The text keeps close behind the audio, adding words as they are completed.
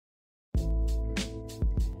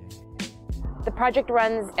The project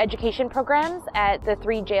runs education programs at the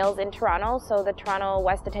 3 jails in Toronto, so the Toronto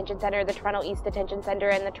West Detention Centre, the Toronto East Detention Centre,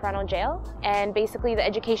 and the Toronto Jail. And basically the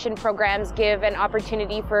education programs give an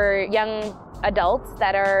opportunity for young adults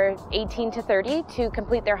that are 18 to 30 to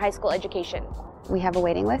complete their high school education. We have a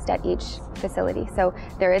waiting list at each facility, so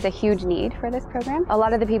there is a huge need for this program. A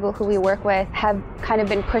lot of the people who we work with have kind of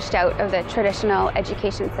been pushed out of the traditional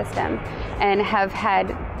education system and have had,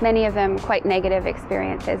 many of them, quite negative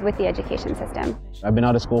experiences with the education system. I've been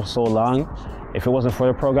out of school so long. If it wasn't for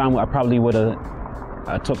the program, I probably would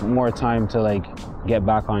have took more time to get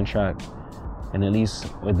back on track. And at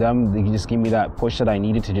least with them, they just give me that push that I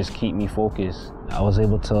needed to just keep me focused. I was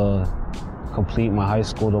able to complete my high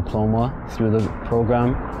school diploma through the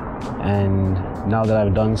program, and now that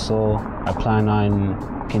I've done so, I plan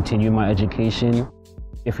on continuing my education.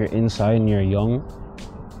 If you're inside and you're young,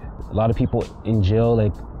 a lot of people in jail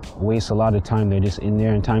waste a lot of time. They're just in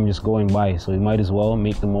there and time just going by, so we might as well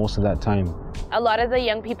make the most of that time. A lot of the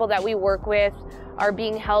young people that we work with are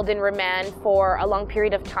being held in remand for a long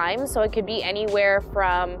period of time, so it could be anywhere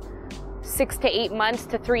from 6 to 8 months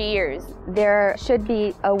to 3 years. There should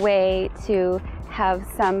be a way to have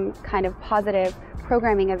some kind of positive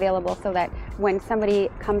programming available so that when somebody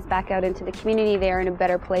comes back out into the community, they're in a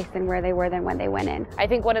better place than where they were than when they went in. I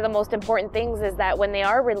think one of the most important things is that when they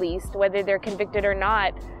are released, whether they're convicted or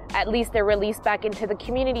not, at least they're released back into the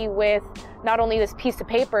community with not only this piece of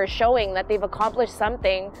paper showing that they've accomplished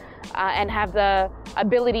something and have the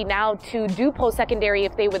ability now to do post-secondary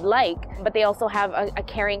if they would like, but they also have a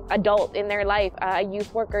caring adult in their life, a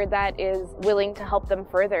youth worker that is willing to help them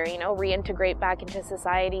further, reintegrate back into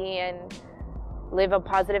society and live a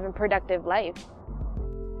positive and productive life.